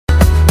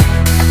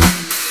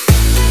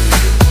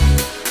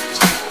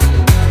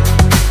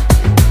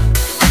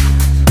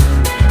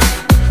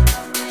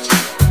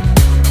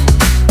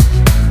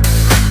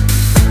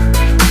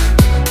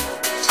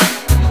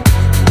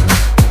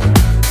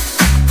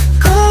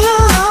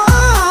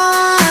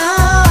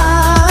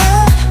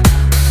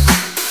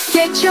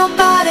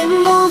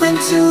body moving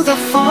to the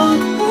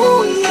funk.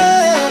 Ooh,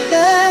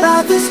 yeah.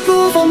 Ride this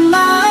groove all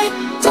night.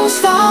 Don't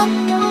stop,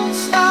 don't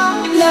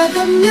stop. Let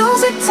the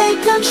music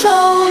take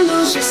control.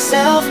 Lose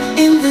yourself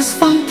in this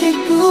funky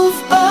groove.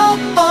 Oh,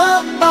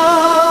 oh,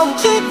 oh.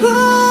 Keep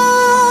groove.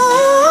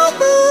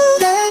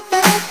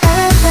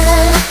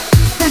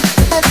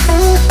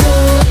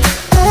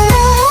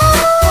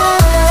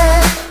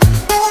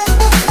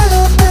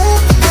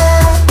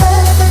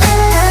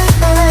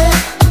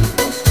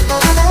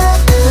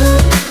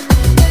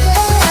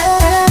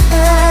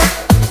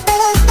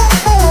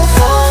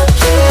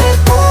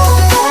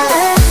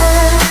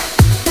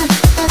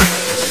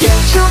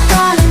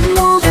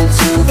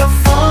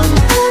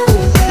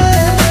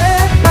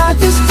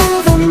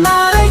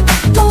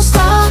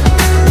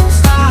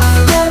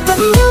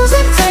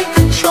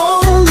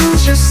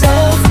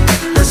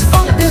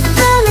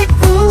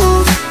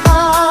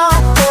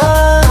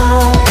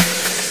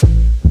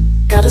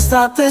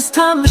 Stop this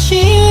time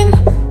machine.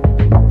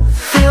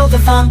 Feel the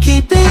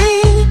funky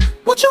beat.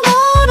 What you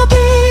wanna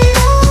be?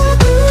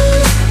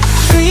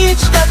 Street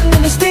stepping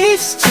in the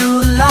streets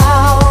too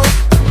loud.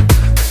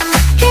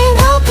 Can't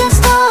help but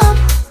stop.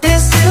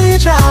 It's till you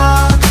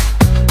drop.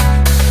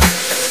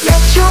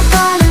 Let your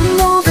body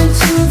move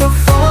into the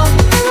funk.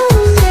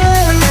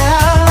 Yeah.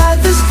 Ride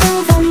this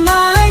groove all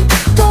night.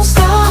 Don't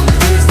stop.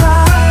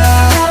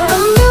 Let the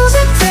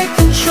music take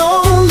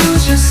control.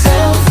 Lose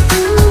yourself.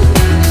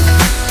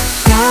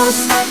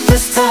 Stop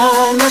this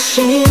time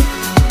machine.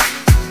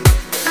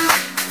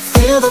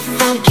 Feel the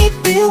funky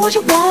beat, what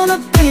you wanna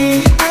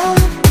be.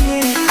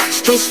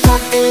 Street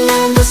stopping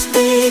and the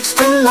stakes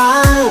too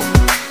loud.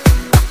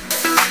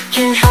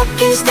 Can't help,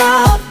 can't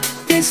stop,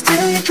 it's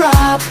till you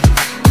drop.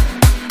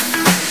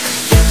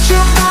 Get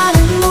your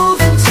body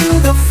moving to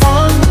the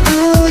funk.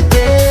 Ooh, yeah.